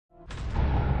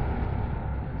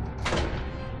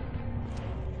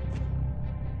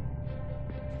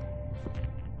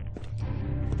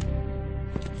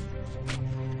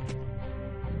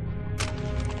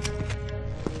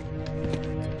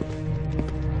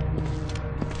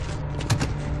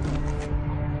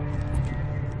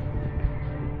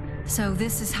So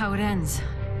this is how it ends.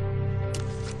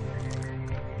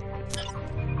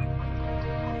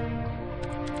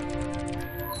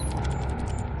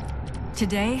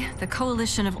 Today, the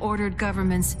coalition of ordered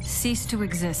governments ceased to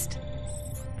exist.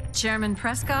 Chairman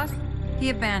Prescott, he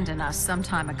abandoned us some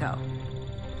time ago.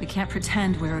 We can't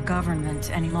pretend we're a government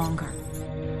any longer.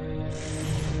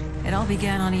 It all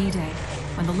began on E-Day,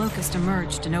 when the Locust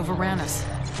emerged and overran us.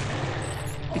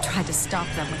 We tried to stop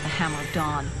them with the Hammer of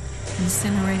Dawn,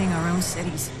 incinerating our own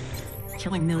cities,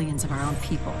 killing millions of our own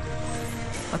people.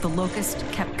 But the Locust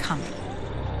kept coming.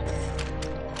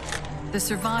 The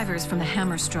survivors from the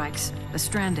Hammer strikes, the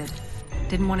stranded,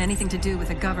 didn't want anything to do with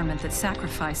a government that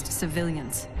sacrificed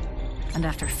civilians. And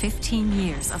after 15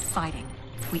 years of fighting,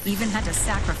 we even had to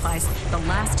sacrifice the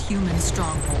last human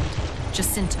stronghold,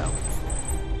 Jacinto.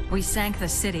 We sank the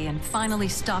city and finally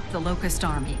stopped the Locust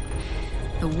army.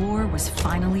 The war was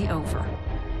finally over.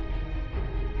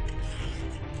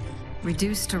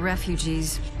 Reduced to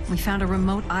refugees, we found a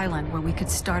remote island where we could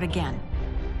start again.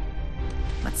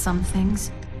 But some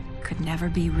things could never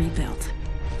be rebuilt.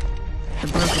 The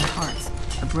broken hearts,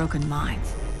 the broken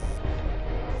minds.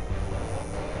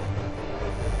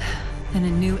 Then a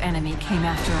new enemy came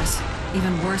after us,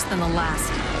 even worse than the last,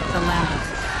 the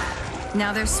Lambent.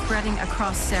 Now they're spreading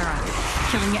across Serra,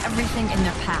 killing everything in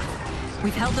their path.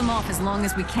 We've held them off as long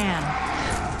as we can.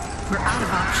 We're out of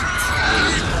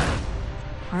options.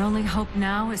 Our only hope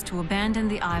now is to abandon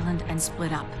the island and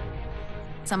split up.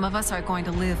 Some of us are going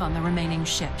to live on the remaining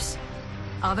ships.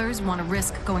 Others want to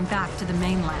risk going back to the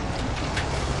mainland.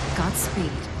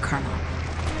 Godspeed, Colonel.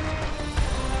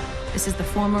 This is the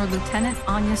former Lieutenant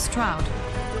Anya Stroud,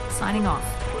 signing off.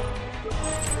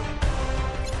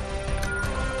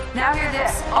 Now hear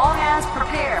this. All hands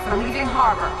prepare for leaving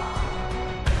harbor.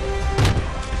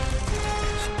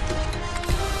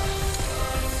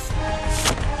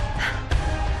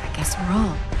 I guess we're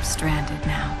all stranded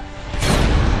now.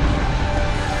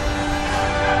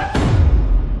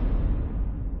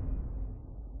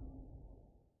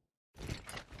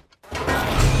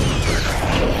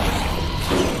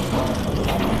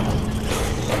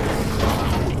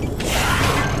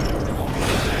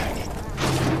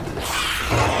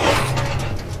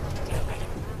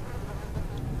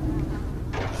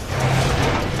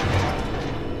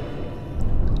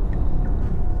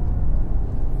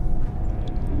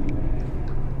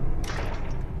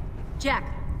 Jack,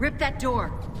 rip that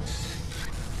door.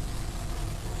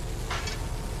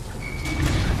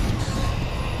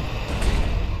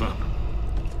 Huh.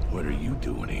 What are you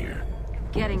doing here?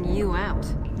 Getting you out.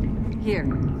 Here,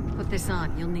 put this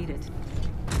on. You'll need it.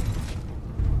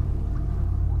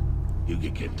 You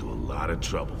could get into a lot of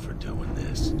trouble for doing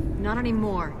this. Not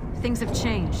anymore. Things have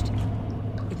changed.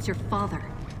 It's your father.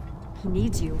 He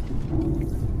needs you.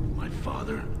 My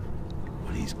father?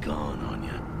 But he's gone,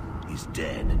 Anya. He's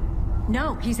dead.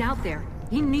 No, he's out there.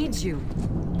 He needs you.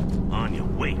 Anya,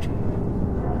 wait.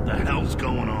 What the hell's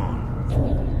going on?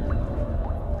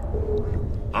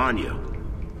 Anya.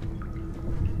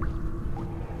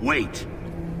 Wait.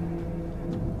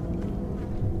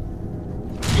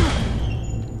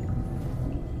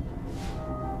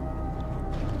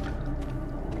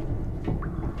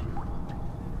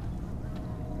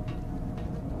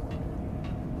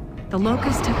 The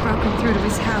Locust had broken through to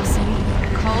his house and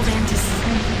he called in to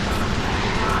say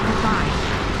goodbye.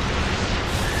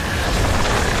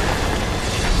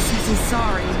 He says he's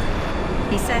sorry.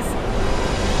 He says...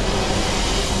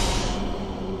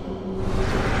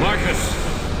 Marcus,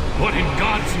 what in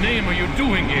God's name are you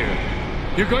doing here?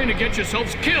 You're going to get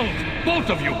yourselves killed, both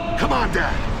of you. Come on,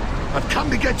 Dad. I've come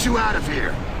to get you out of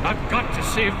here. I've got to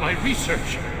save my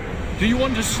research. Do you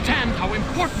understand how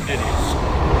important it is?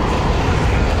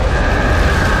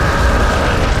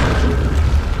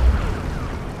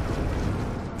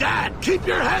 Dad, keep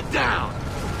your head down!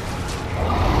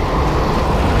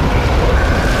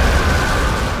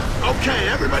 Okay,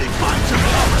 everybody find some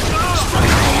cover!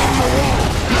 Straight along the wall!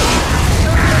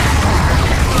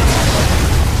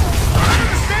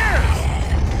 Stairs!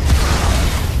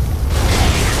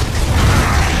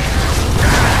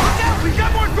 Look out, we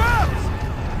got more grubs!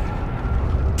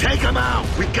 Take them out!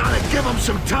 We gotta give them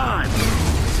some time!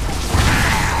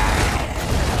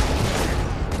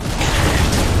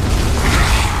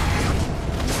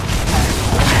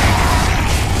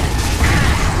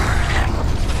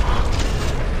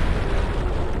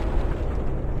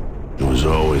 It was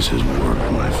always his work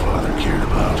my father cared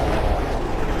about.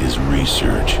 His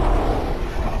research.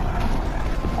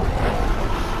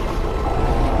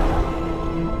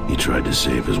 He tried to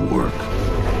save his work,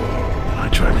 and I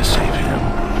tried to save him.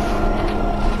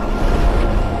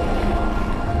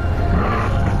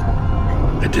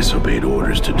 I did disobeyed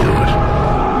orders to do it.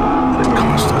 And it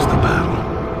cost us the